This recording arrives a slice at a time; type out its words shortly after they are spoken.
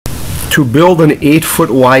To build an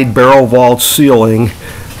 8-foot wide barrel vault ceiling,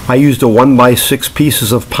 I used a 1x6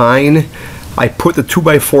 pieces of pine. I put the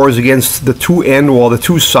 2x4s against the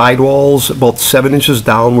two side walls, about 7 inches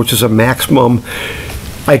down, which is a maximum.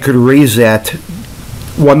 I could raise that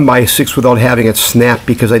 1x6 without having it snap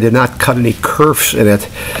because I did not cut any kerfs in it.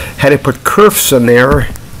 Had I put kerfs in there,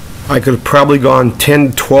 I could have probably gone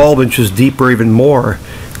 10, 12 inches deep or even more.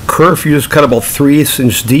 Kerf, you just cut about 3/8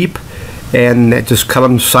 inch deep, and just cut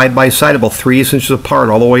them side by side about 3/8 inches apart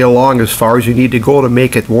all the way along as far as you need to go to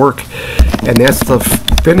make it work. And that's the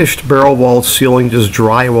finished barrel vault ceiling, just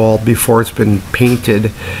drywalled before it's been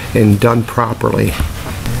painted and done properly.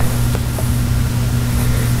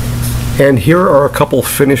 And here are a couple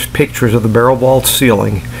finished pictures of the barrel vault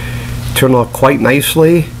ceiling. Turned out quite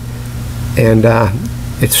nicely, and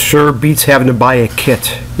it sure beats having to buy a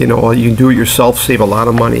kit. You know, you can do it yourself, save a lot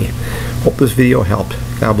of money. Hope this video helped.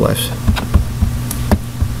 God bless.